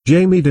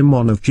Jamie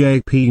Dimon of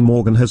JP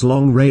Morgan has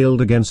long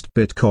railed against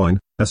Bitcoin,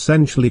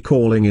 essentially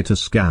calling it a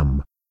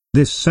scam.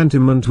 This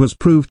sentiment was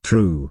proved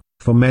true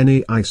for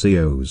many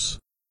ICOs.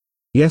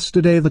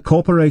 Yesterday the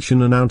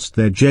corporation announced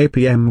their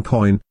JPM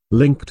coin,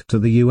 linked to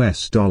the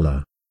US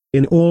dollar.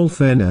 In all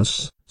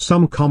fairness,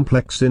 some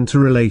complex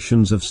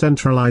interrelations of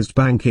centralized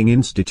banking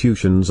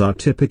institutions are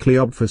typically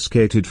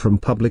obfuscated from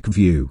public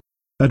view.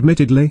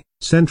 Admittedly,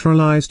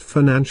 centralized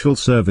financial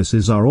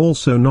services are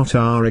also not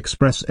our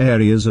express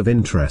areas of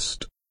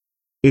interest.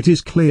 It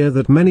is clear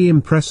that many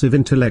impressive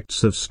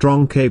intellects of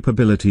strong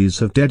capabilities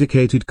have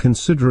dedicated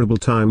considerable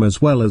time as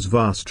well as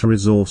vast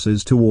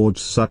resources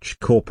towards such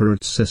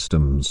corporate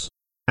systems.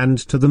 And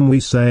to them we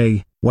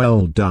say,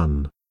 well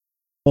done.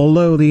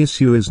 Although the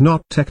issue is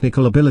not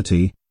technical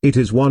ability, it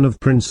is one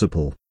of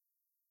principle.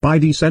 By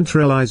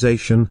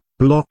decentralization,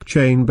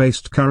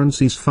 blockchain-based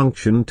currencies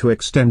function to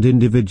extend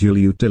individual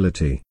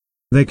utility.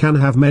 They can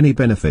have many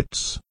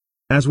benefits.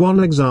 As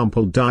one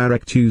example,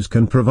 direct use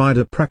can provide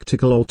a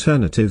practical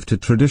alternative to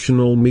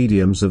traditional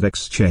mediums of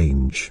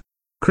exchange.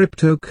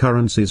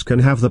 Cryptocurrencies can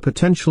have the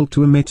potential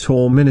to omit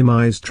or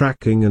minimize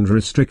tracking and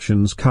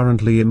restrictions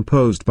currently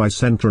imposed by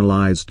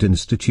centralized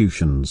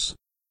institutions.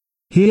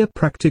 Here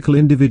practical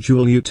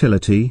individual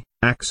utility,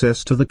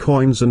 access to the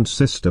coins and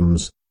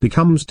systems,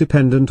 becomes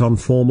dependent on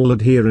formal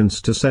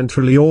adherence to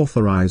centrally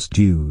authorized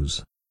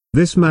use.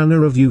 This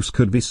manner of use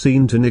could be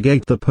seen to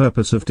negate the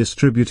purpose of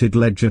distributed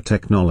ledger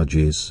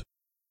technologies.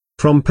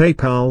 From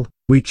PayPal,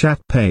 WeChat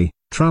Pay,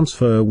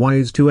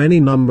 TransferWise to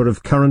any number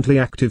of currently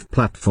active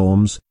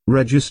platforms,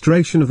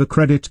 registration of a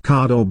credit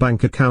card or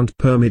bank account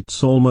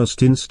permits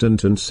almost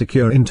instant and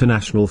secure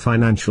international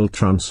financial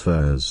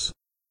transfers.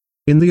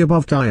 In the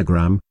above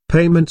diagram,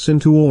 payments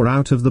into or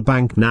out of the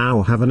bank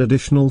now have an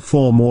additional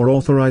form or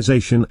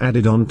authorization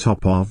added on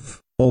top of,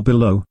 or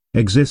below,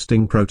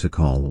 existing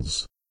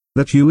protocols.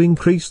 That you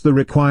increase the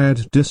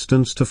required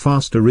distance to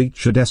faster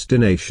reach a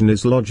destination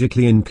is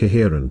logically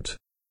incoherent.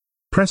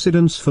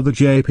 Precedence for the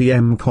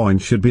JPM coin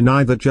should be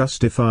neither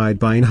justified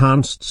by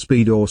enhanced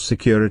speed or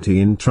security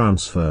in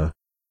transfer.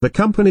 The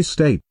company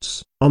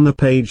states, on the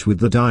page with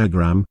the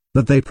diagram,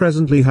 that they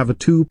presently have a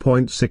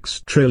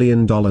 $2.6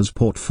 trillion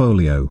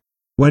portfolio.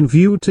 When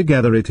viewed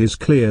together it is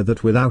clear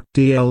that without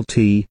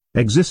DLT,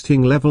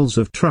 existing levels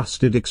of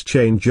trusted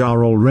exchange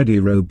are already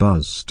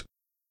robust.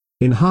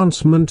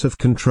 Enhancement of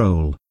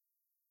control.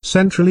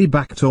 Centrally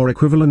backed or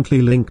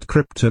equivalently linked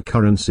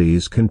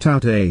cryptocurrencies can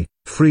tout a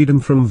freedom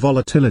from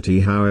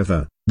volatility.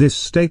 However, this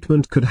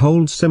statement could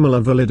hold similar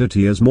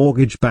validity as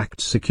mortgage-backed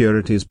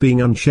securities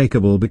being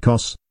unshakable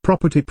because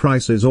property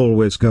prices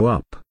always go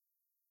up.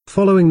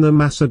 Following the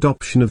mass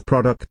adoption of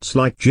products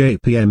like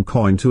JPM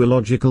coin to a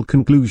logical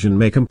conclusion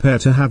may compare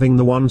to having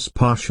the once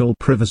partial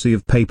privacy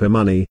of paper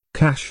money,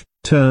 cash,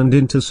 turned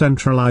into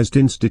centralized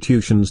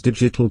institutions'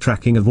 digital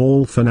tracking of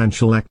all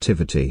financial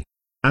activity.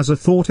 As a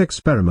thought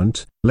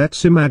experiment,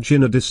 let's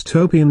imagine a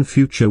dystopian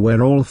future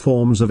where all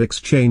forms of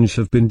exchange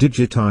have been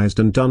digitized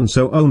and done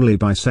so only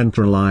by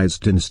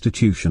centralized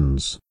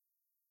institutions.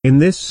 In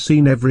this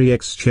scene every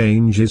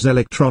exchange is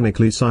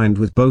electronically signed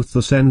with both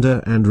the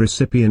sender and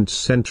recipient's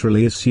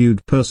centrally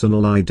issued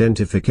personal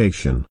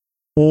identification.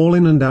 All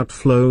in and out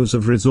flows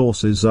of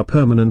resources are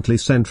permanently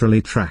centrally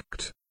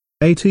tracked.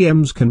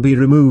 ATMs can be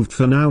removed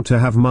for now. To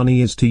have money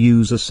is to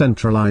use a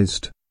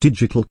centralized,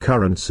 digital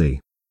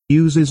currency.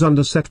 Uses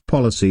under set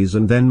policies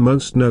and then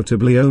most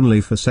notably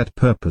only for set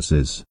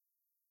purposes.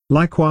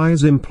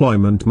 Likewise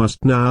employment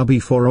must now be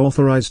for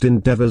authorized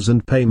endeavors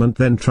and payment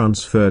then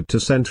transferred to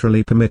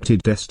centrally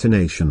permitted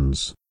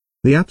destinations.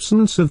 The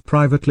absence of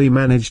privately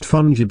managed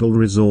fungible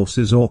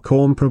resources or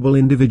comparable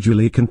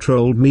individually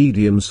controlled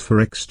mediums for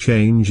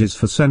exchange is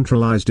for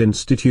centralized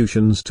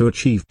institutions to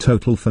achieve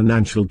total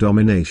financial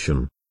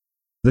domination.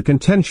 The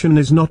contention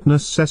is not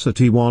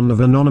necessity one of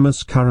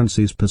anonymous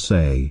currencies per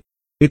se.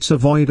 It's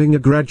avoiding a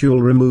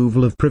gradual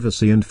removal of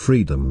privacy and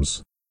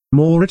freedoms.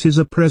 More it is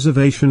a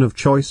preservation of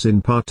choice in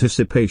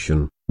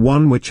participation,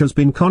 one which has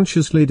been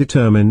consciously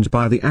determined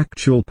by the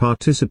actual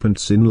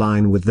participants in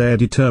line with their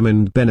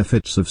determined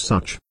benefits of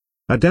such.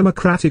 A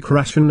democratic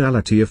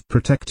rationality of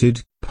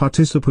protected,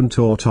 participant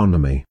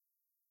autonomy.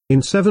 In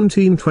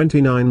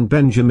 1729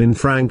 Benjamin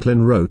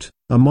Franklin wrote,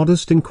 A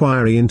Modest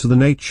Inquiry into the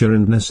Nature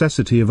and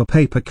Necessity of a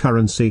Paper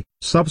Currency,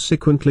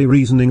 subsequently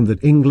reasoning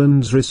that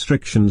England's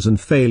restrictions and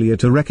failure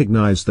to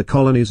recognize the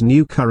colony's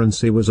new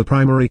currency was a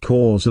primary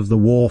cause of the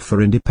war for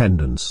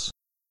independence.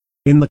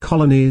 In the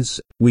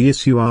colonies, we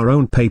issue our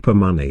own paper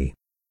money.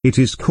 It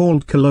is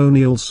called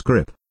colonial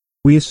scrip.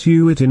 We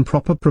issue it in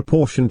proper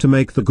proportion to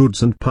make the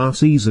goods and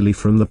pass easily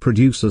from the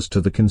producers to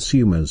the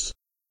consumers.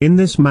 In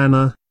this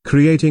manner,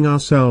 creating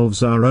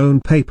ourselves our own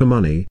paper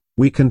money,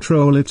 we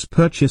control its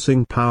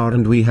purchasing power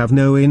and we have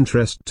no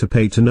interest to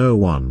pay to no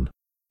one.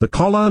 The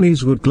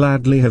colonies would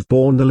gladly have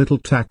borne the little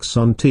tax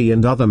on tea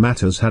and other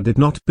matters had it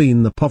not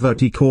been the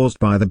poverty caused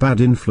by the bad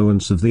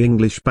influence of the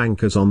English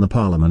bankers on the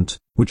Parliament,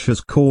 which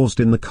has caused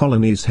in the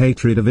colonies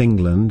hatred of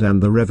England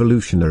and the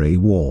Revolutionary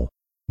War.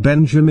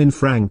 Benjamin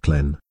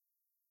Franklin.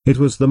 It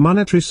was the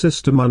monetary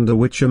system under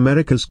which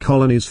America's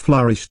colonies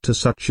flourished to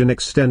such an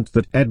extent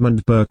that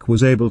Edmund Burke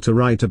was able to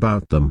write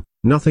about them.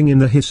 Nothing in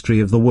the history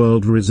of the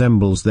world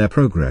resembles their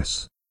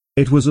progress.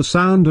 It was a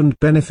sound and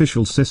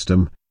beneficial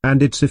system,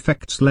 and its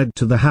effects led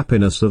to the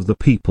happiness of the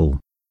people.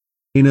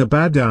 In a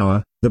bad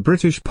hour, the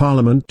British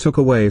Parliament took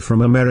away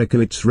from America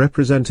its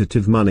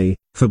representative money,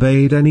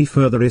 forbade any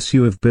further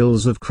issue of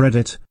bills of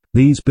credit,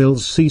 these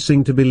bills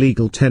ceasing to be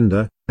legal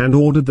tender, and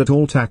ordered that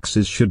all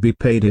taxes should be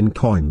paid in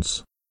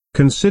coins.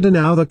 Consider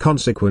now the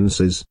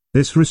consequences.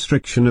 This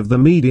restriction of the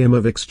medium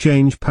of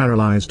exchange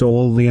paralyzed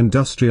all the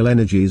industrial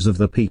energies of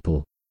the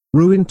people.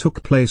 Ruin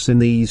took place in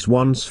these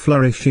once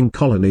flourishing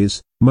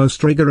colonies,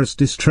 most rigorous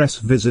distress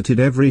visited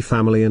every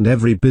family and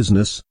every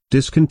business,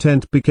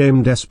 discontent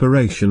became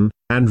desperation,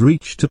 and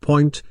reached a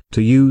point,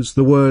 to use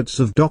the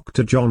words of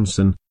Dr.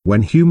 Johnson,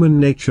 when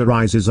human nature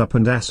rises up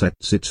and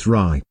asserts its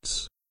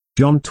rights.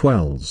 John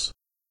 12.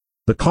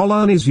 The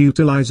colonies'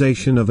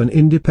 utilization of an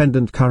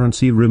independent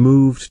currency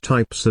removed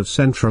types of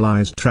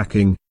centralized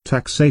tracking,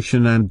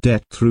 taxation and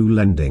debt through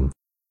lending.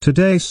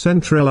 Today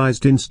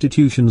centralized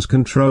institutions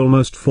control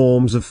most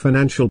forms of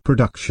financial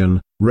production,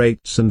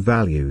 rates and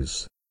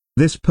values.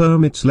 This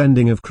permits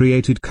lending of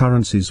created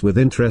currencies with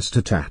interest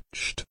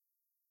attached.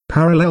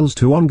 Parallels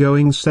to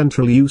ongoing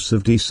central use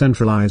of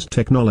decentralized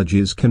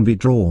technologies can be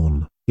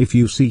drawn, if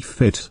you see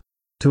fit.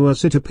 To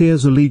us it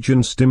appears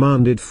allegiance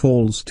demanded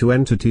falls to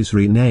entities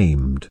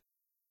renamed.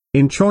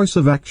 In choice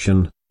of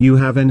action, you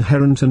have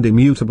inherent and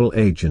immutable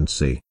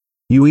agency.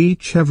 You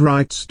each have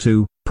rights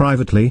to,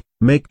 privately,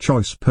 make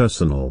choice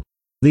personal.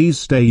 These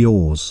stay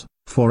yours,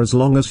 for as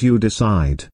long as you decide.